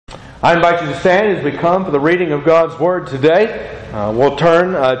I invite you to stand as we come for the reading of God's Word today. We'll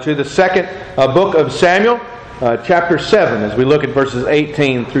turn to the second book of Samuel, chapter 7, as we look at verses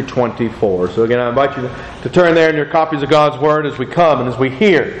 18 through 24. So again, I invite you to turn there in your copies of God's Word as we come and as we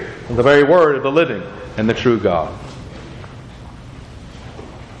hear the very Word of the living and the true God.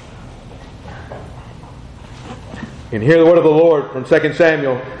 You can hear the Word of the Lord from 2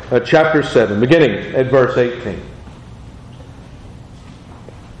 Samuel chapter 7, beginning at verse 18.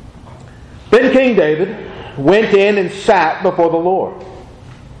 Then King David went in and sat before the Lord.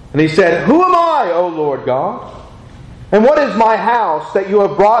 And he said, "Who am I, O Lord God? And what is my house that you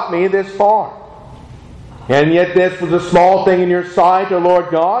have brought me this far? And yet this was a small thing in your sight, O Lord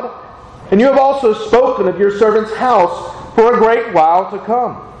God. And you have also spoken of your servant's house for a great while to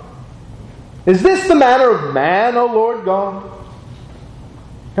come. Is this the manner of man, O Lord God?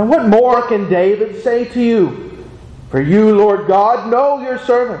 And what more can David say to you? For you, Lord God, know your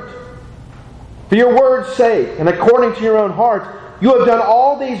servant. For your word's sake, and according to your own heart, you have done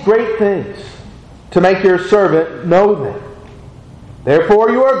all these great things to make your servant know them. Therefore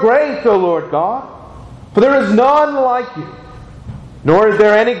you are great, O Lord God, for there is none like you, nor is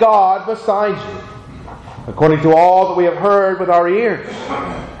there any God besides you, according to all that we have heard with our ears.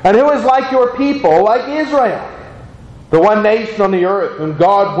 And who is like your people, like Israel, the one nation on the earth, whom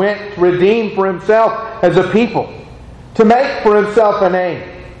God went to redeem for Himself as a people, to make for Himself a name,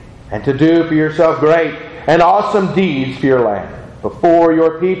 and to do for yourself great and awesome deeds for your land, before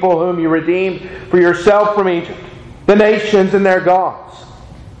your people whom you redeemed for yourself from Egypt, the nations and their gods.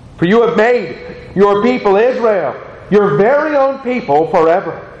 For you have made your people Israel your very own people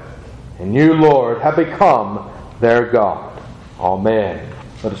forever, and you, Lord, have become their God." Amen.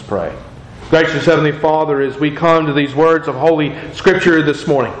 Let us pray. Gracious Heavenly Father, as we come to these words of Holy Scripture this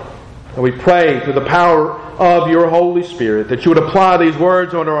morning, and we pray through the power of your Holy Spirit that you would apply these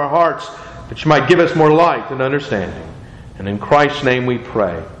words onto our hearts, that you might give us more light and understanding. And in Christ's name we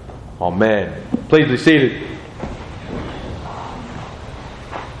pray. Amen. Please be seated.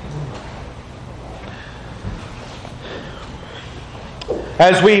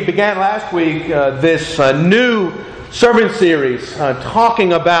 As we began last week, this new sermon series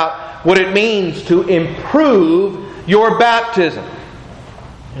talking about what it means to improve your baptism.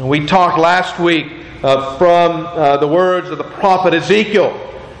 And we talked last week from the words of the prophet Ezekiel,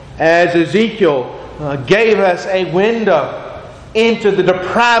 as Ezekiel gave us a window into the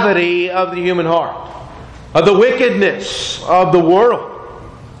depravity of the human heart, of the wickedness of the world.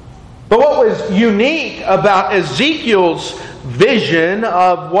 But what was unique about Ezekiel's vision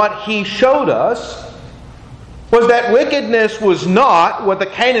of what he showed us was that wickedness was not what the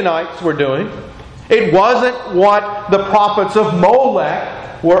Canaanites were doing. It wasn't what the prophets of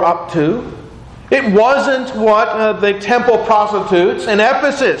Molech were up to. It wasn't what the temple prostitutes in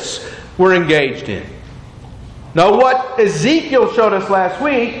Ephesus were engaged in. No, what Ezekiel showed us last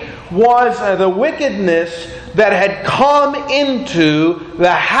week was the wickedness that had come into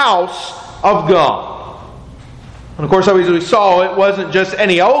the house of God. And of course, as we saw, it wasn't just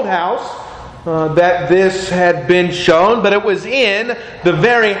any old house that this had been shown, but it was in the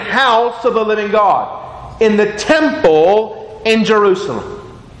very house of the living God, in the temple in Jerusalem.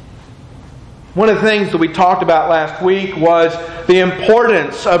 One of the things that we talked about last week was the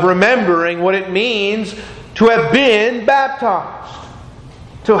importance of remembering what it means to have been baptized,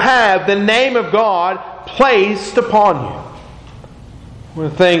 to have the name of God placed upon you. One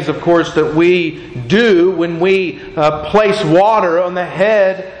of the things, of course, that we do when we place water on the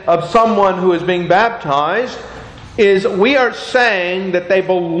head of someone who is being baptized is we are saying that they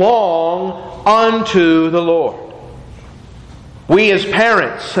belong unto the Lord. We as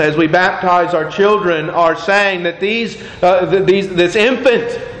parents, as we baptize our children, are saying that this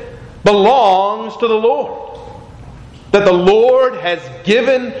infant belongs to the Lord. That the Lord has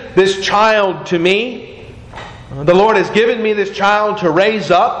given this child to me. The Lord has given me this child to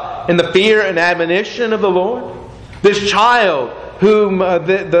raise up in the fear and admonition of the Lord. This child whom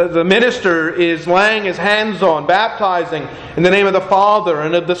the minister is laying his hands on, baptizing in the name of the Father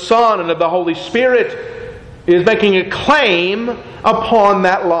and of the Son and of the Holy Spirit, is making a claim upon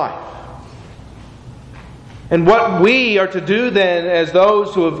that life. And what we are to do then as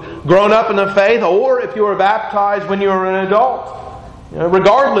those who have grown up in the faith, or if you were baptized when you were an adult,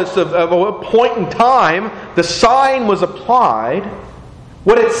 regardless of a point in time, the sign was applied.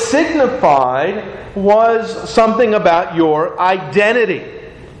 What it signified was something about your identity,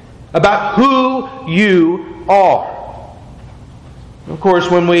 about who you are. Of course,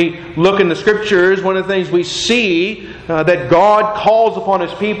 when we look in the Scriptures, one of the things we see that God calls upon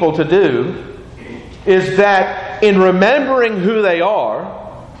His people to do is that in remembering who they are,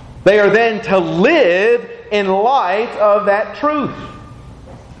 They are then to live in light of that truth.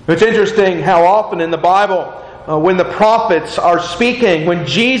 It's interesting how often in the Bible, when the prophets are speaking, when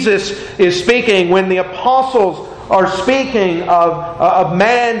Jesus is speaking, when the apostles are speaking of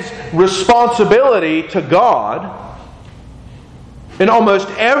man's responsibility to God, in almost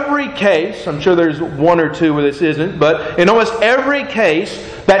every case, I'm sure there's one or two where this isn't, but in almost every case,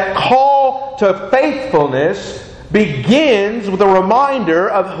 that call to faithfulness begins with a reminder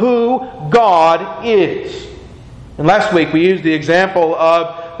of who God is. And last week we used the example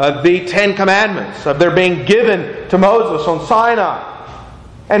of the Ten Commandments, of their being given to Moses on Sinai.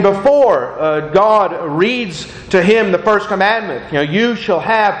 And before God reads to him the first commandment, you shall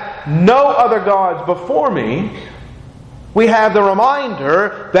have no other gods before me, we have the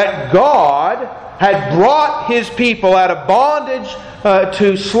reminder that God had brought His people out of bondage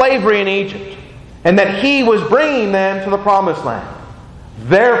to slavery in Egypt, and that He was bringing them to the Promised Land.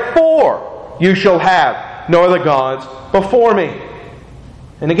 Therefore, you shall have no other gods before me.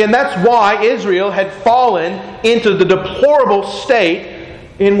 And again, that's why Israel had fallen into the deplorable state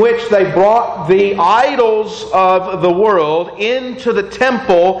in which they brought the idols of the world into the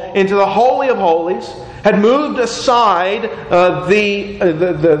temple, into the Holy of Holies, had moved aside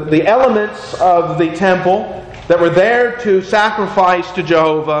the elements of the temple that were there to sacrifice to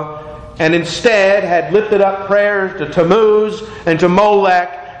Jehovah, and instead had lifted up prayers to Tammuz and to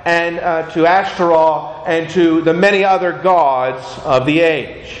Molech and to Ashtaroth and to the many other gods of the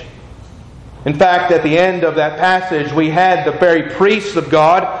age. In fact, at the end of that passage, we had the very priests of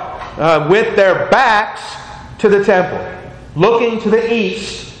God with their backs to the temple, looking to the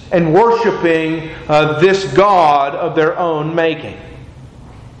east and worshiping this God of their own making.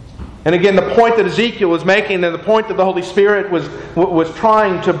 And again, the point that Ezekiel was making, and the point that the Holy Spirit was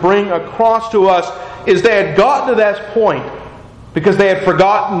trying to bring across to us, is they had gotten to that point because they had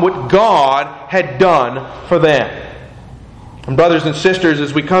forgotten what God had done for them. And brothers and sisters,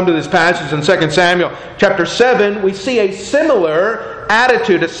 as we come to this passage in 2 Samuel chapter 7, we see a similar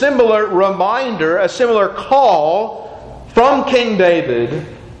attitude, a similar reminder, a similar call from King David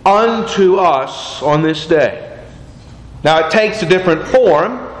unto us on this day. Now it takes a different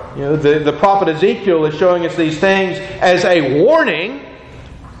form. The prophet Ezekiel is showing us these things as a warning,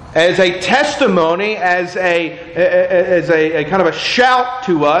 as a testimony, as a kind of a shout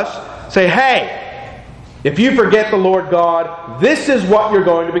to us. Say, hey, if you forget the Lord God, this is what you're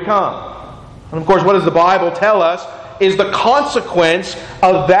going to become. And of course, what does the Bible tell us is the consequence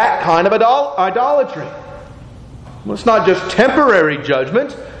of that kind of idolatry? Well, it's not just temporary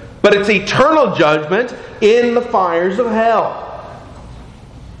judgment, but it's eternal judgment in the fires of hell.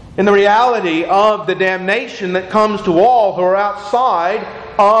 In the reality of the damnation that comes to all who are outside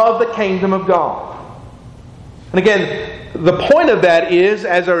of the kingdom of God. And again, the point of that is,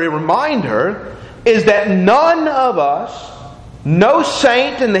 as a reminder, is that none of us, no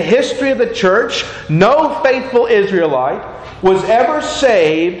saint in the history of the church, no faithful Israelite, was ever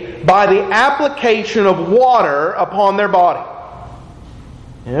saved by the application of water upon their body.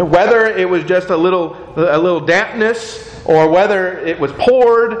 Whether it was just a little dampness, or whether it was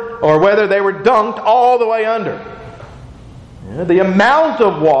poured, or whether they were dunked all the way under. The amount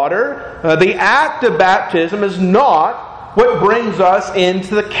of water, the act of baptism, is not what brings us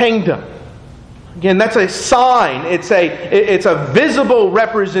into the kingdom. Again, that's a sign. It's a visible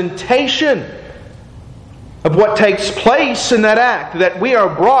representation of what takes place in that act, that we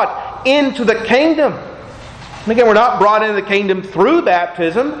are brought into the kingdom. And again, we're not brought into the kingdom through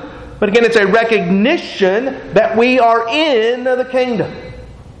baptism, but again, it's a recognition that we are in the kingdom.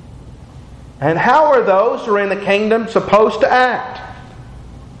 And how are those who are in the kingdom supposed to act?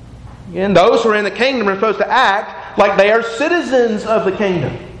 Again, those who are in the kingdom are supposed to act like they are citizens of the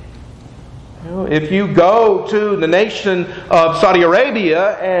kingdom. If you go to the nation of Saudi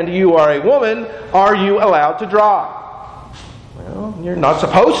Arabia and you are a woman, are you allowed to drive? Well, you're not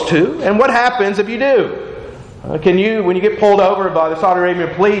supposed to. And what happens if you do? When you get pulled over by the Saudi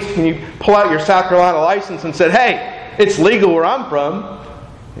Arabian police, can you pull out your South Carolina license and say, hey, it's legal where I'm from?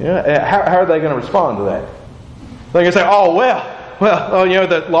 How are they going to respond to that? They're going to say,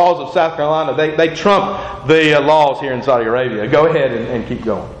 the laws of South Carolina, they trump the laws here in Saudi Arabia. Go ahead and keep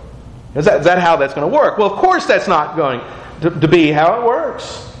going. Is that how that's going to work? Well, of course that's not going to be how it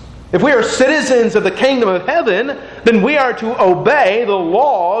works. If we are citizens of the kingdom of heaven, then we are to obey the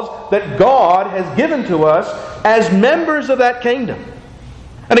laws that God has given to us as members of that kingdom.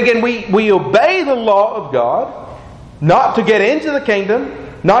 And again, we obey the law of God, not to get into the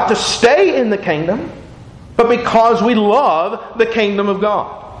kingdom, not to stay in the kingdom, but because we love the kingdom of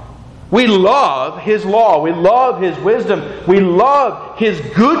God. We love His law. We love His wisdom. We love His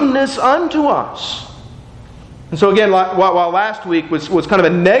goodness unto us. And so again, while last week was kind of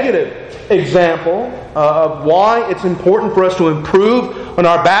a negative example of why it's important for us to improve on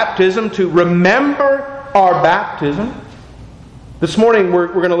our baptism, to remember our baptism, this morning we're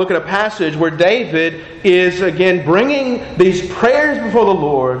going to look at a passage where David is again bringing these prayers before the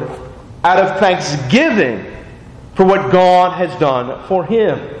Lord out of thanksgiving for what God has done for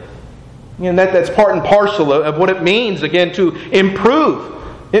him. And that's part and parcel of what it means, again, to improve.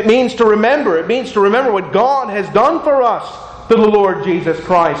 It means to remember. It means to remember what God has done for us through the Lord Jesus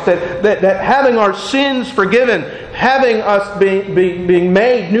Christ. That having our sins forgiven, having us being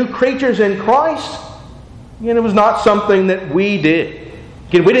made new creatures in Christ, it was not something that we did.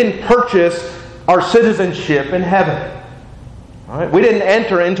 Again, we didn't purchase our citizenship in heaven. All right? We didn't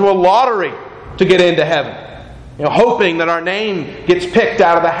enter into a lottery to get into heaven, hoping that our name gets picked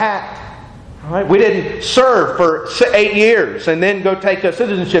out of the hat. All right? We didn't serve for 8 years and then go take a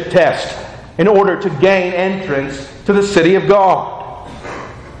citizenship test in order to gain entrance to the city of God.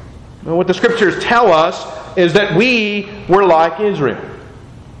 And what the Scriptures tell us is that we were like Israel.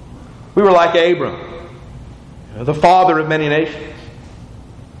 We were like Abram, the father of many nations.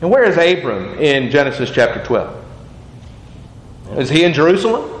 And where is Abram in Genesis chapter 12? Is he in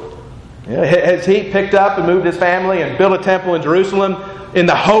Jerusalem? Has he picked up and moved his family and built a temple in Jerusalem in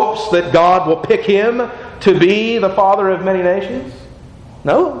the hopes that God will pick him to be the father of many nations?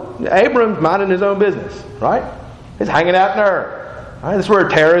 No. Abram's minding his own business, right? He's hanging out in Ur. Right? That's where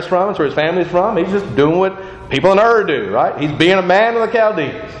Terah is from. That's where his family's from. He's just doing what people in Ur do, right? He's being a man of the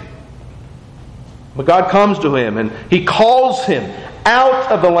Chaldees. But God comes to him and He calls him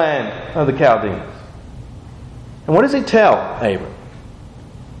out of the land of the Chaldees. And what does He tell Abram?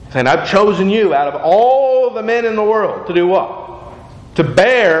 He's saying, I've chosen you out of all the men in the world to do what? To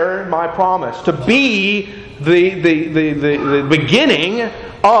bear my promise, to be the beginning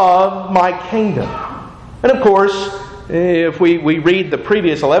of my kingdom. And of course, if we read the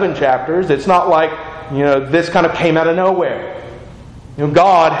previous 11 chapters, it's not like this kind of came out of nowhere.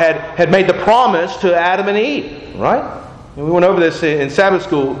 God had made the promise to Adam and Eve, right? And we went over this in Sabbath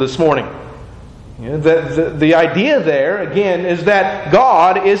school this morning. The idea there, again, is that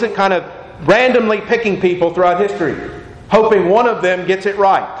God isn't kind of randomly picking people throughout history, hoping one of them gets it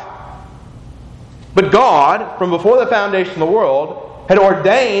right. But God, from before the foundation of the world, had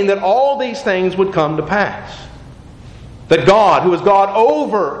ordained that all these things would come to pass. That God, who is God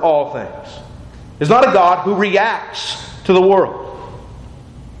over all things, is not a God who reacts to the world.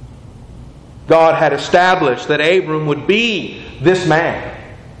 God had established that Abram would be this man.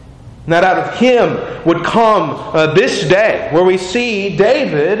 And that out of him would come this day where we see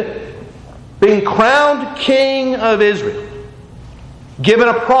David being crowned king of Israel, given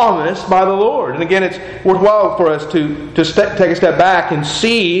a promise by the Lord. And again, it's worthwhile for us to take a step back and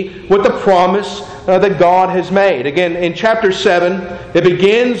see what the promise that God has made. Again, in chapter 7, it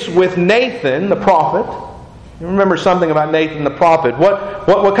begins with Nathan, the prophet. You remember something about Nathan the prophet.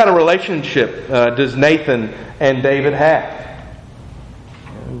 What kind of relationship does Nathan and David have?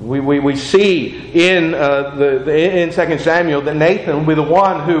 We see in 2 Samuel that Nathan will be the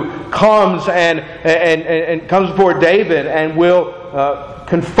one who comes and comes before David and will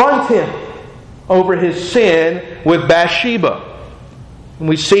confront him over his sin with Bathsheba. And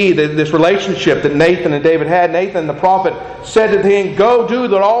we see that this relationship that Nathan and David had. Nathan the prophet said to him, "Go do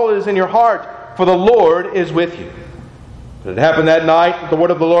that all is in your heart, for the Lord is with you." It happened that night that the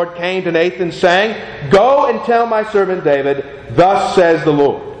word of the Lord came to Nathan, saying, "Go and tell my servant David, thus says the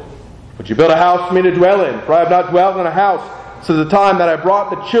Lord, would you build a house for me to dwell in? For I have not dwelt in a house since the time that I brought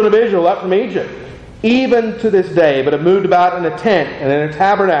the children of Israel up from Egypt, even to this day, but have moved about in a tent and in a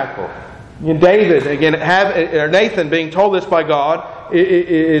tabernacle." And David, again, Nathan being told this by God,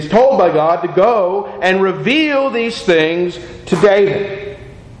 is told by God to go and reveal these things to David.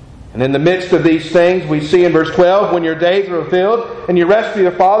 And in the midst of these things, we see in verse 12, "When your days are fulfilled and you rest with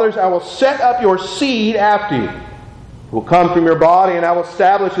your fathers, I will set up your seed after you, who will come from your body, and I will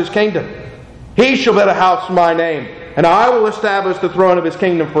establish his kingdom. He shall build a house for my name, and I will establish the throne of his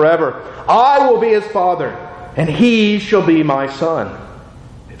kingdom forever. I will be his father, and he shall be my son.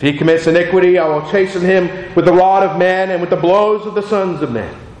 If he commits iniquity, I will chasten him with the rod of men and with the blows of the sons of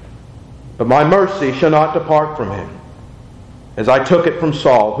men. But my mercy shall not depart from him, as I took it from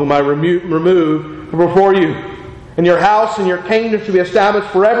Saul, whom I removed from before you. And your house and your kingdom shall be established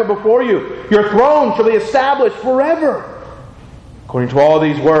forever before you. Your throne shall be established forever." According to all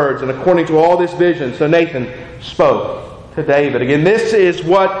these words and according to all this vision, so Nathan spoke to David. Again, this is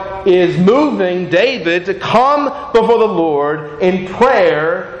what what is moving David to come before the Lord in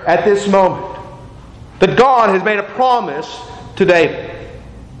prayer at this moment. That God has made a promise to David.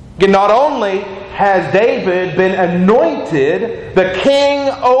 Again, not only has David been anointed the king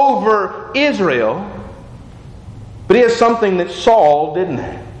over Israel, but he has something that Saul didn't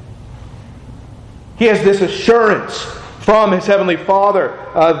have. He has this assurance from his heavenly Father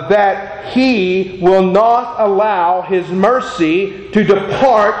that He will not allow His mercy to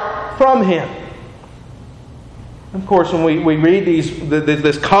depart from him. Of course, when we read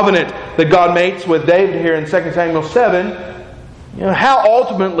this covenant that God makes with David here in 2 Samuel 7, how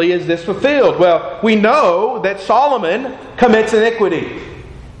ultimately is this fulfilled? Well, we know that Solomon commits iniquity.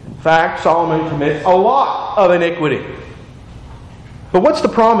 In fact, Solomon commits a lot of iniquity. But what's the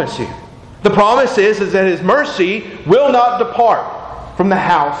promise here? The promise is that His mercy will not depart from the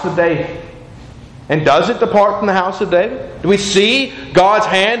house of David. And does it depart from the house of David? Do we see God's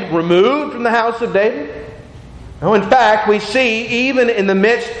hand removed from the house of David? No, in fact, we see even in the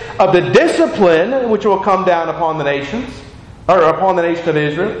midst of the discipline which will come down upon the nations, or upon the nation of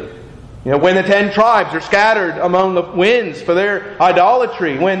Israel, when the 10 tribes are scattered among the winds for their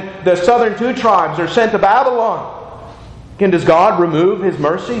idolatry, when the southern 2 tribes are sent to Babylon, again, does God remove His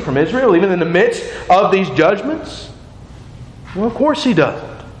mercy from Israel even in the midst of these judgments? Well, of course He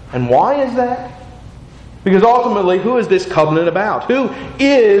doesn't. And why is that? Because ultimately, who is this covenant about? Who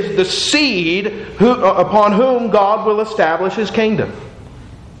is the seed upon whom God will establish His kingdom?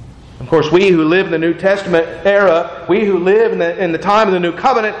 Of course, we who live in the New Testament era, we who live in the time of the New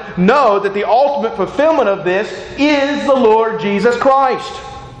Covenant, know that the ultimate fulfillment of this is the Lord Jesus Christ.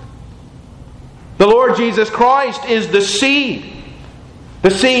 The Lord Jesus Christ is the seed.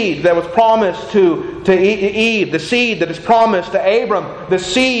 The seed that was promised to Eve, the seed that is promised to Abram, the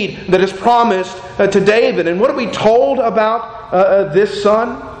seed that is promised to David. And what are we told about this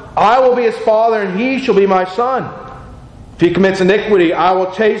son? I will be his father and he shall be my son. If he commits iniquity, I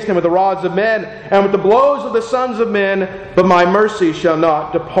will chasten him with the rods of men and with the blows of the sons of men, but my mercy shall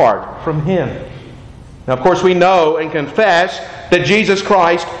not depart from him. Now, of course, we know and confess that Jesus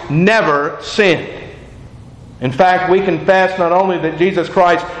Christ never sinned. In fact, we confess not only that Jesus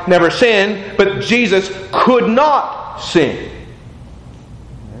Christ never sinned, but Jesus could not sin.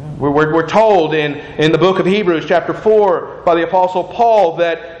 We're told in the book of Hebrews chapter 4 by the Apostle Paul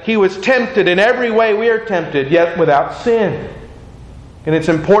that He was tempted in every way we are tempted, yet without sin. And it's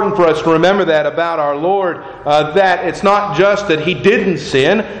important for us to remember that about our Lord, that it's not just that He didn't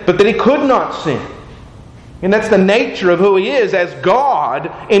sin, but that He could not sin. And that's the nature of who He is as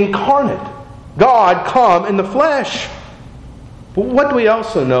God incarnate. God come in the flesh. But what do we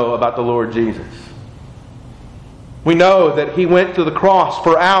also know about the Lord Jesus? We know that He went to the cross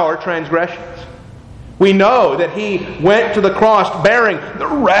for our transgressions. We know that He went to the cross bearing the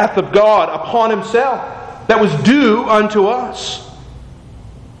wrath of God upon Himself that was due unto us.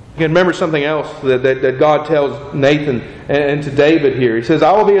 Again, remember something else that God tells Nathan and to David here. He says,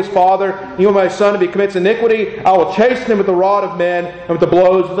 I will be his father, he will be my son. If he commits iniquity, I will chasten him with the rod of men and with the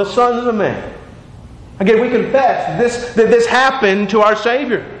blows of the sons of men. Again, we confess that this happened to our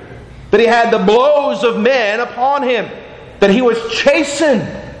Savior. That He had the blows of men upon Him. That He was chastened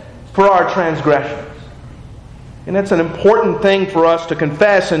for our transgressions. And that's an important thing for us to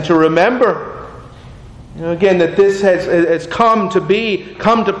confess and to remember. Again, that this has come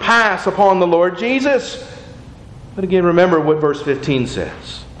to pass upon the Lord Jesus. But again, remember what verse 15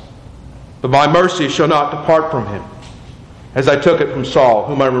 says. But my mercy shall not depart from him, as I took it from Saul,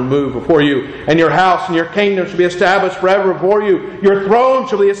 whom I removed before you. And your house and your kingdom shall be established forever before you. Your throne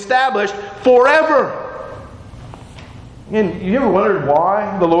shall be established forever. And you ever wondered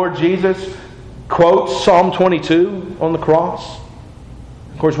why the Lord Jesus quotes Psalm 22 on the cross?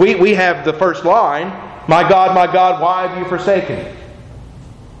 Of course, we have the first line, my God, why have you forsaken me?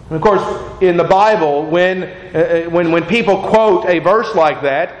 And of course, in the Bible, when people quote a verse like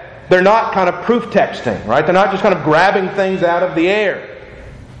that, they're not kind of proof texting, right? They're not just kind of grabbing things out of the air.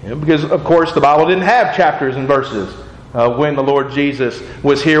 Because, of course, the Bible didn't have chapters and verses when the Lord Jesus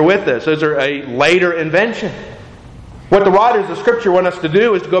was here with us. Those are a later invention. What the writers of Scripture want us to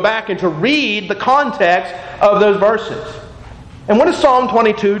do is to go back and to read the context of those verses. And what does Psalm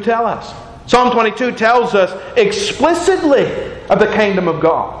 22 tell us? Psalm 22 tells us explicitly of the kingdom of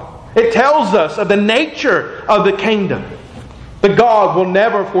God. It tells us of the nature of the kingdom. That God will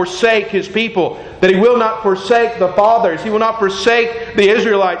never forsake His people. That He will not forsake the fathers. He will not forsake the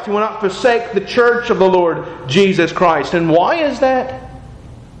Israelites. He will not forsake the church of the Lord Jesus Christ. And why is that?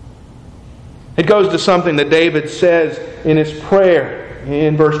 It goes to something that David says in his prayer.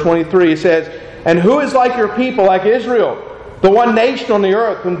 In verse 23 he says, and who is like your people, like Israel, the one nation on the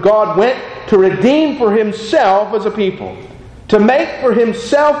earth whom God went to redeem for Himself as a people, to make for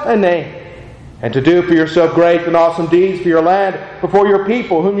Himself a name, and to do for yourself great and awesome deeds for your land before your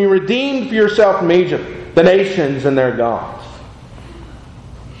people, whom you redeemed for yourself from Egypt, the nations and their gods.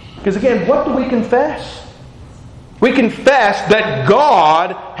 Because again, what do we confess? We confess that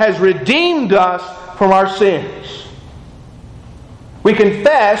God has redeemed us from our sins. We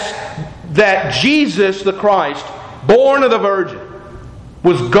confess that Jesus the Christ, born of the Virgin,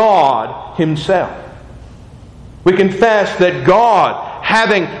 was God Himself. We confess that God,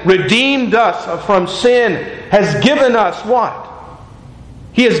 having redeemed us from sin, has given us what?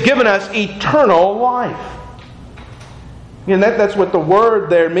 He has given us eternal life. And that's what the word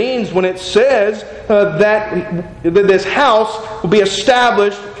there means when it says that this house will be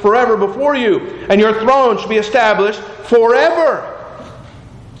established forever before you, and your throne shall be established forever.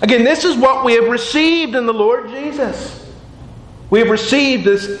 Again, this is what we have received in the Lord Jesus. We have received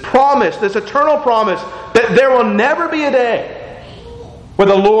this promise, this eternal promise, that there will never be a day where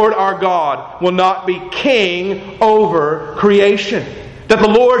the Lord our God will not be king over creation. That the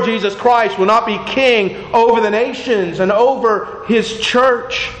Lord Jesus Christ will not be king over the nations and over His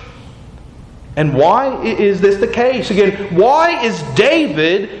church. And why is this the case? Again, why is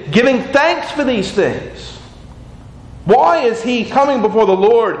David giving thanks for these things? Why is he coming before the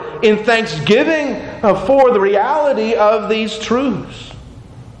Lord in thanksgiving for the reality of these truths?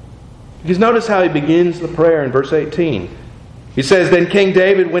 Because notice how he begins the prayer in verse 18. He says, "Then King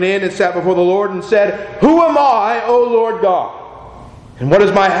David went in and sat before the Lord and said, 'Who am I, O Lord God? And what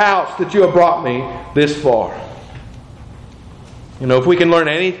is my house that you have brought me this far?'" You know, if we can learn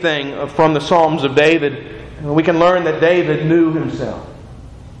anything from the Psalms of David, we can learn that David knew himself.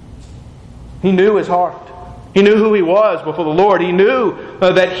 He knew his heart. He knew who he was before the Lord. He knew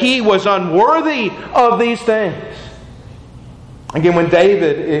that he was unworthy of these things. Again, when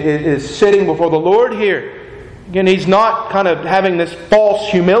David is sitting before the Lord here, again, he's not kind of having this false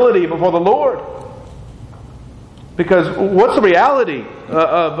humility before the Lord. Because what's the reality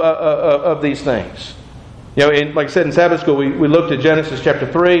of these things? You know, like I said in Sabbath school, we looked at Genesis chapter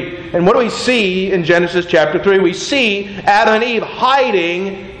 3. And what do we see in Genesis chapter 3? We see Adam and Eve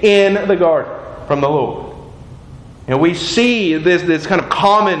hiding in the garden from the Lord. You know, we see this kind of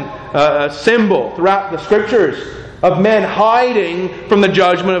common symbol throughout the Scriptures of men hiding from the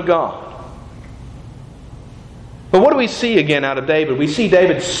judgment of God. But what do we see again out of David? We see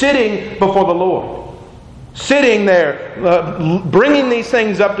David sitting before the Lord. Sitting there, bringing these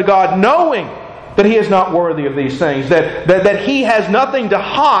things up to God, knowing that he is not worthy of these things. That he has nothing to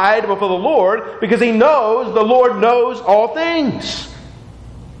hide before the Lord because he knows the Lord knows all things.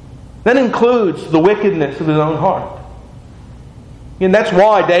 That includes the wickedness of his own heart. And that's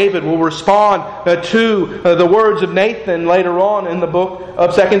why David will respond to the words of Nathan later on in the book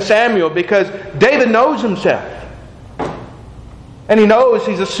of 2 Samuel, because David knows himself. And he knows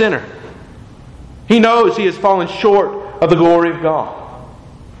he's a sinner. He knows he has fallen short of the glory of God.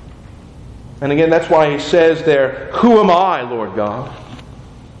 And again, that's why he says there, "Who am I, Lord God?"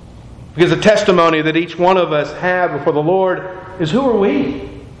 Because the testimony that each one of us have before the Lord is, who are we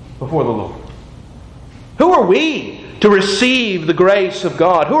before the Lord? Who are we to receive the grace of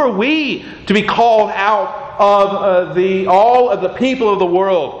God? Who are we to be called out of all of the people of the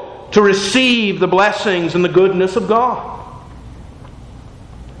world to receive the blessings and the goodness of God?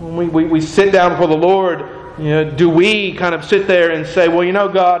 When we sit down before the Lord, do we kind of sit there and say, "Well,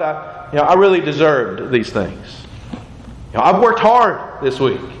 God, I really deserved these things. I've worked hard this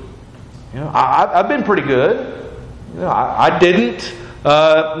week. I've been pretty good. I didn't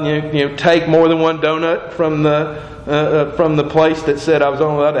take more than one donut from the place that said I was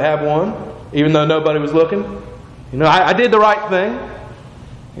only allowed to have one, even though nobody was looking. I did the right thing.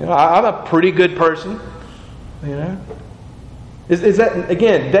 I'm a pretty good person. Is that,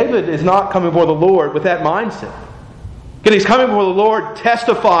 again, David is not coming before the Lord with that mindset. Again, he's coming before the Lord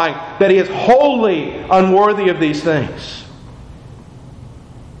testifying that he is wholly unworthy of these things.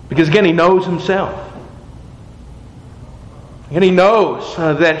 Because again, he knows himself. And he knows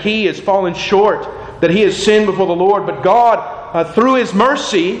that he has fallen short, that he has sinned before the Lord. But God, through His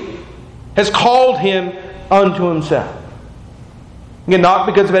mercy, has called him unto Himself. Again, not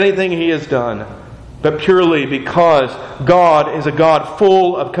because of anything he has done, but purely because God is a God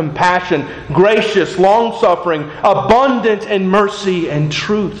full of compassion, gracious, long-suffering, abundant in mercy and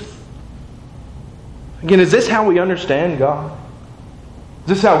truth. Again, is this how we understand God? Is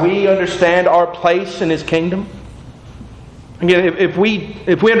this how we understand our place in His kingdom? Again, if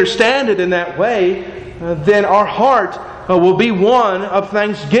we understand it in that way, then our heart will be one of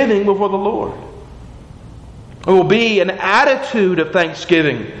thanksgiving before the Lord. It will be an attitude of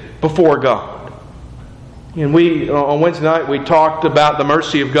thanksgiving before God. And on Wednesday night, we talked about the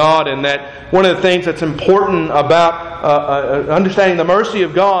mercy of God, and that one of the things that's important about understanding the mercy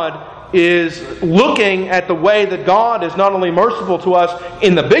of God is looking at the way that God is not only merciful to us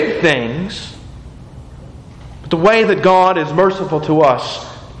in the big things, but the way that God is merciful to us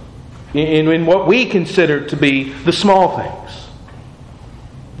in what we consider to be the small things.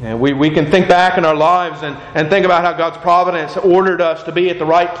 And we can think back in our lives and think about how God's providence ordered us to be at the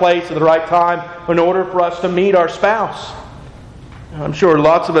right place at the right time in order for us to meet our spouse. I'm sure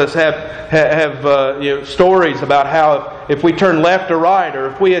lots of us have stories about how if we turned left or right, or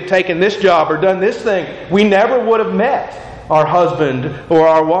if we had taken this job or done this thing, we never would have met our husband or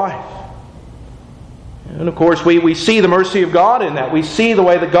our wife. And of course, we see the mercy of God in that. We see the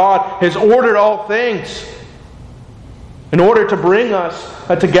way that God has ordered all things in order to bring us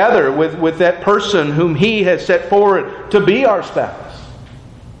together with that person whom He has set forward to be our spouse.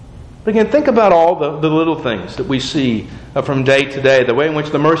 But again, think about all the little things that we see from day to day, the way in which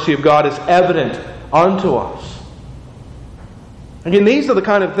the mercy of God is evident unto us. Again, these are the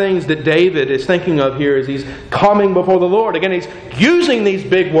kind of things that David is thinking of here as he's coming before the Lord. Again, he's using these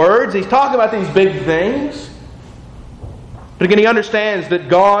big words. He's talking about these big things. But again, he understands that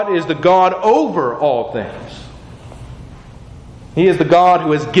God is the God over all things. He is the God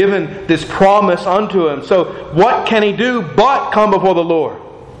who has given this promise unto him. So what can he do but come before the Lord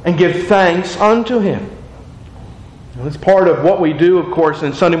and give thanks unto Him? And it's part of what we do, of course,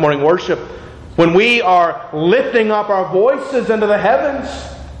 in Sunday morning worship. When we are lifting up our voices into the heavens,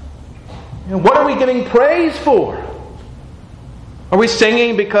 what are we giving praise for? Are we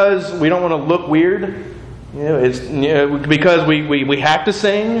singing because we don't want to look weird? Because we have to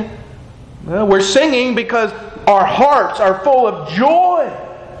sing? No, we're singing because our hearts are full of joy,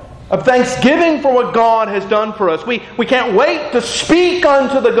 of thanksgiving for what God has done for us. We can't wait to speak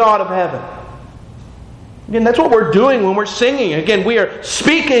unto the God of heaven. Again, that's what we're doing when we're singing. Again, we are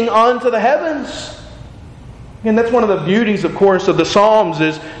speaking unto the heavens. And that's one of the beauties, of course, of the Psalms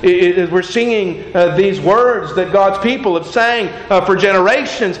is we're singing these words that God's people have sang for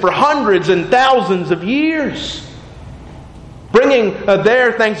generations, for hundreds and thousands of years. Bringing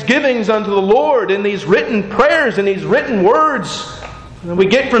their thanksgivings unto the Lord in these written prayers and these written words that we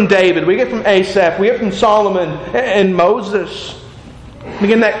get from David, we get from Asaph, we get from Solomon and Moses.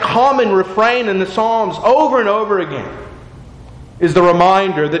 Again, that common refrain in the Psalms over and over again is the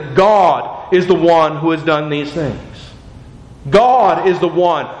reminder that God is the one who has done these things. God is the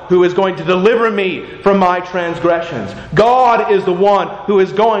one who is going to deliver me from my transgressions. God is the one who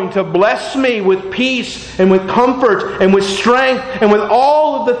is going to bless me with peace and with comfort and with strength and with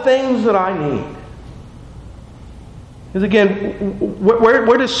all of the things that I need. Because again,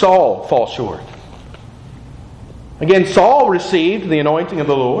 where does Saul fall short? Again, Saul received the anointing of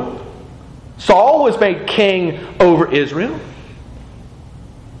the Lord. Saul was made king over Israel.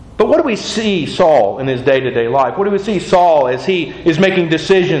 But what do we see Saul in his day-to-day life? What do we see Saul as he is making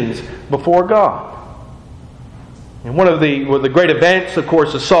decisions before God? And one of the great events, of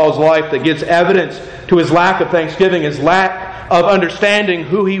course, of Saul's life that gives evidence to his lack of thanksgiving, his lack of understanding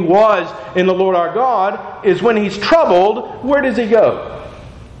who he was in the Lord our God, is when he's troubled, where does he go?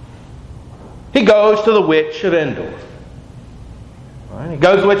 He goes to the witch of Endor. Right? He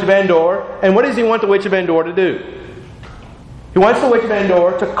goes to the witch of Endor, and what does he want the witch of Endor to do? He wants the witch of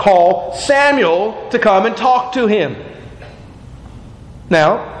Endor to call Samuel to come and talk to him.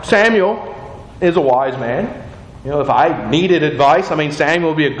 Now, Samuel is a wise man. If I needed advice,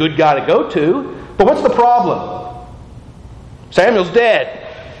 Samuel would be a good guy to go to. But what's the problem? Samuel's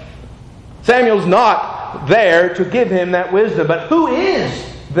dead. Samuel's not there to give him that wisdom. But who is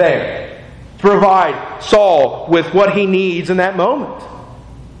there to provide Saul with what he needs in that moment?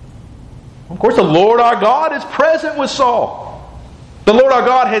 Of course, the Lord our God is present with Saul. The Lord our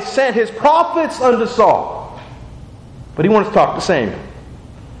God has sent His prophets unto Saul. But He wants to talk to Samuel.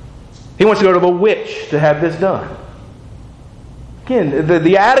 He wants to go to the witch to have this done. Again,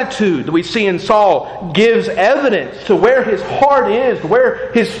 the attitude that we see in Saul gives evidence to where his heart is,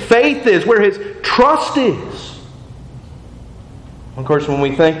 where his faith is, where his trust is. Of course, when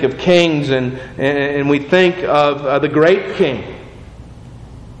we think of kings and we think of the great king,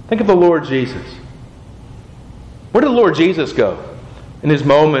 think of the Lord Jesus. Where did the Lord Jesus go in His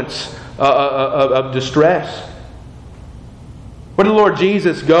moments of distress? Where did the Lord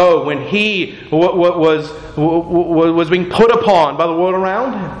Jesus go when He was being put upon by the world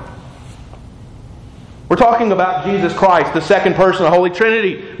around Him? We're talking about Jesus Christ, the second person of the Holy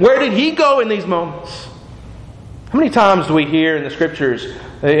Trinity. Where did He go in these moments? How many times do we hear in the Scriptures,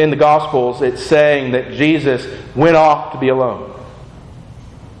 in the Gospels, it's saying that Jesus went off to be alone?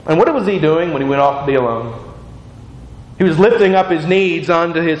 And what was He doing when He went off to be alone? He was lifting up His needs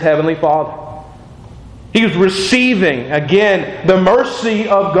unto His Heavenly Father. He was receiving, again, the mercy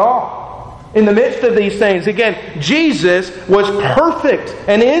of God. In the midst of these things, again, Jesus was perfect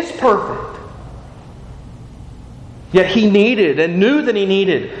and is perfect. Yet He needed and knew that He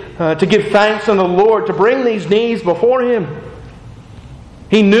needed to give thanks unto the Lord, to bring these needs before Him.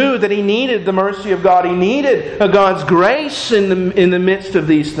 He knew that He needed the mercy of God. He needed God's grace in the midst of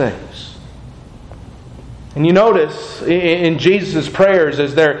these things. And you notice in Jesus' prayers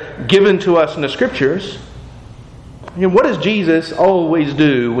as they're given to us in the Scriptures, what does Jesus always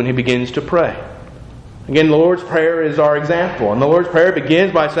do when He begins to pray? Again, the Lord's Prayer is our example. And the Lord's Prayer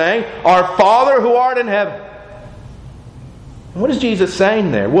begins by saying, Our Father who art in heaven. What is Jesus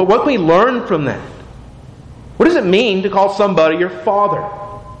saying there? What can we learn from that? What does it mean to call somebody your father?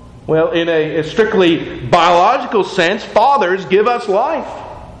 Well, in a strictly biological sense, fathers give us life.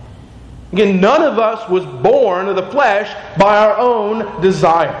 Again, none of us was born of the flesh by our own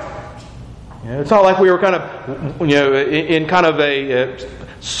desire. It's not like we were kind of, in kind of a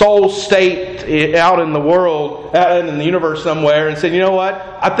soul state out in the world, out in the universe somewhere, and said, you know what?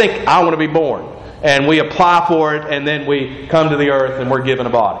 I think I want to be born. And we apply for it, and then we come to the earth and we're given a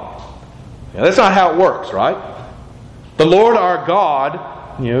body. That's not how it works, right? The Lord our God,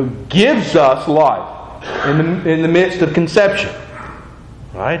 gives us life in the midst of conception,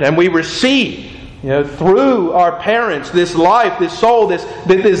 right? And we receive, through our parents, this life, this soul,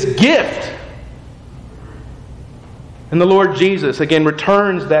 this gift. And the Lord Jesus, again,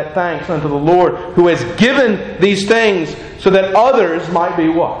 returns that thanks unto the Lord who has given these things so that others might be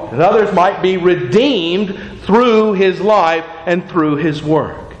what? That others might be redeemed through His life and through His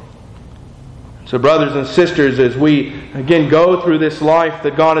work. So brothers and sisters, as we again go through this life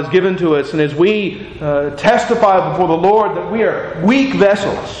that God has given to us, and as we testify before the Lord that we are weak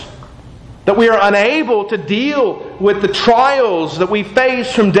vessels, that we are unable to deal with the trials that we face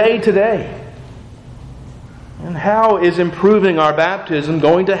from day to day, and how is improving our baptism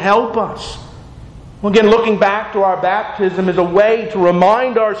going to help us? Well, again, looking back to our baptism is a way to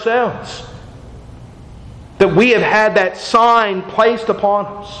remind ourselves that we have had that sign placed upon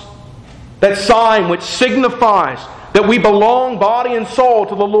us. That sign which signifies that we belong body and soul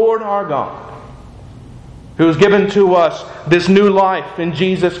to the Lord our God, who has given to us this new life in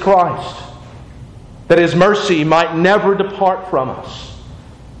Jesus Christ, that His mercy might never depart from us.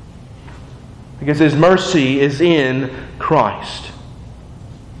 Because His mercy is in Christ.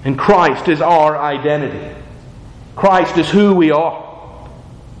 And Christ is our identity. Christ is who we are.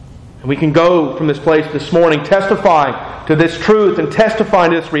 And we can go from this place this morning testifying to this truth and testifying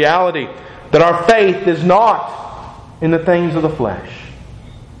to this reality that our faith is not in the things of the flesh,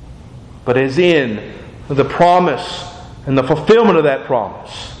 but is in the promise and the fulfillment of that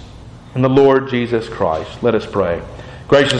promise in the Lord Jesus Christ. Let us pray. Gracious